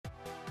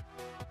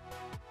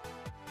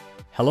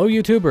Hello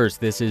YouTubers,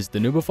 this is the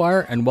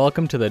Noobifier and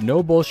welcome to the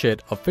No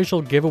Bullshit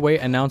official giveaway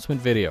announcement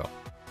video.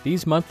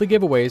 These monthly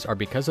giveaways are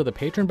because of the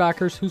patron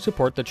backers who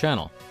support the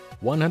channel.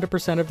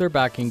 100% of their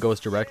backing goes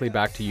directly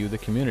back to you, the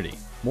community.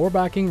 More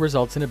backing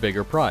results in a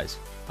bigger prize.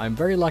 I'm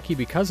very lucky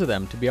because of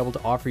them to be able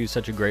to offer you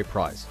such a great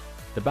prize.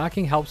 The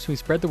backing helps me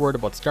spread the word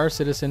about Star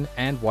Citizen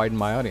and widen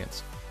my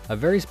audience. A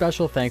very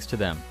special thanks to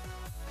them.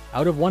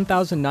 Out of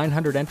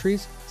 1,900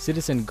 entries,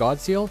 Citizen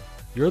Godseal,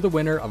 you're the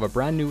winner of a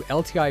brand new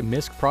LTI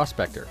MISC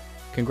Prospector.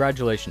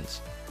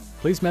 Congratulations.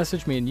 Please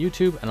message me on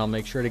YouTube and I'll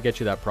make sure to get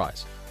you that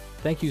prize.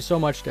 Thank you so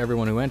much to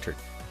everyone who entered.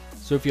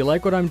 So if you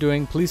like what I'm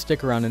doing, please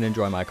stick around and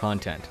enjoy my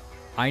content.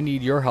 I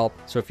need your help,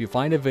 so if you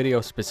find a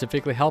video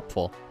specifically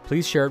helpful,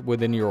 please share it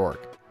within your org.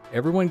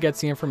 Everyone gets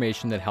the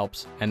information that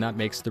helps and that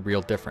makes the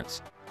real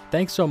difference.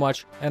 Thanks so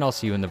much and I'll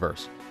see you in the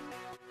verse.